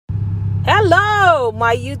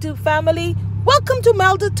my YouTube family. Welcome to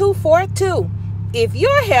Melda 242. If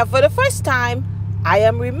you're here for the first time, I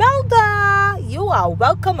am Melda. You are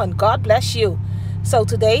welcome and God bless you. So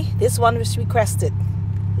today, this one was requested.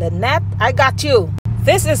 Lynette, I got you.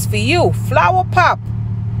 This is for you, Flower Pop.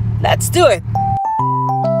 Let's do it.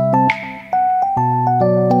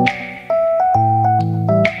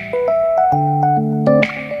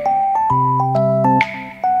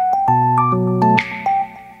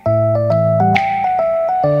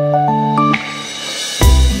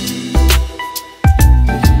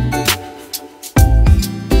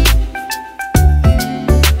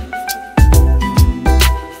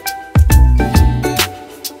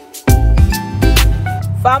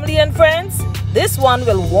 Family and friends, this one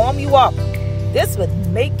will warm you up. This will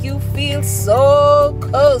make you feel so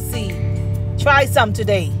cozy. Try some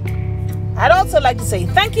today. I'd also like to say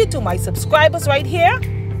thank you to my subscribers right here.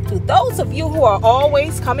 To those of you who are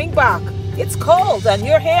always coming back. It's cold and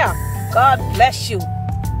you're here. God bless you.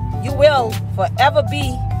 You will forever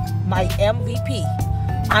be my MVP.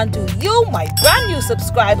 And to you, my brand new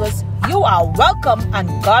subscribers, you are welcome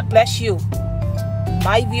and God bless you.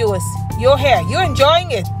 My viewers, you're here, you're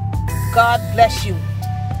enjoying it. God bless you.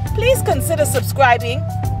 Please consider subscribing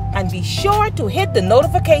and be sure to hit the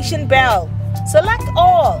notification bell. Select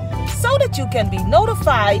all so that you can be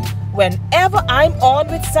notified whenever I'm on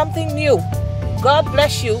with something new. God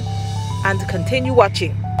bless you and continue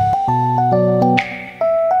watching.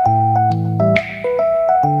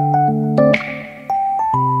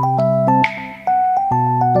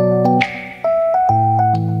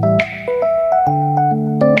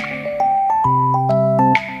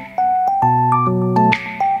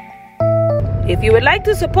 If you would like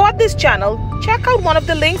to support this channel, check out one of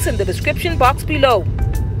the links in the description box below.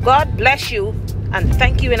 God bless you and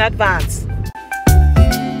thank you in advance.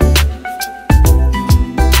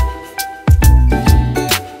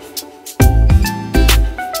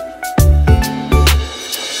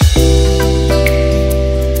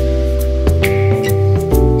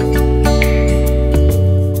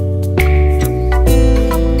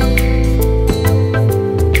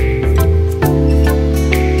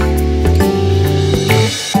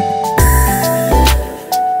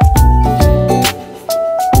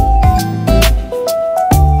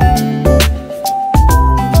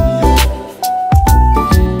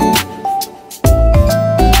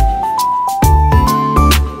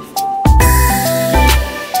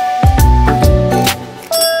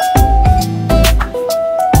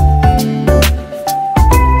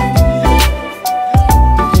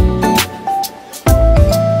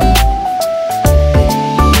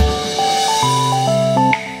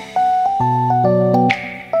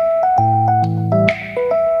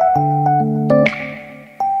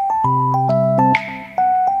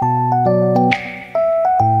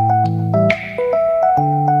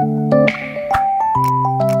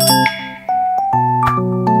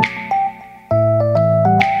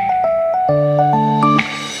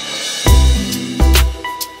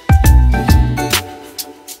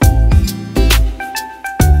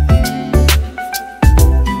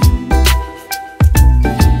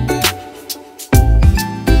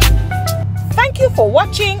 For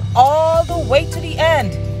watching all the way to the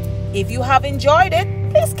end. If you have enjoyed it,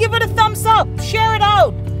 please give it a thumbs up, share it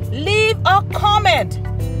out, leave a comment.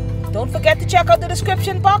 Don't forget to check out the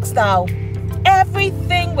description box now.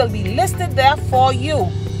 Everything will be listed there for you.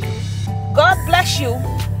 God bless you.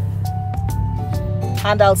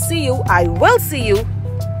 And I will see you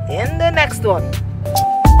in the next one.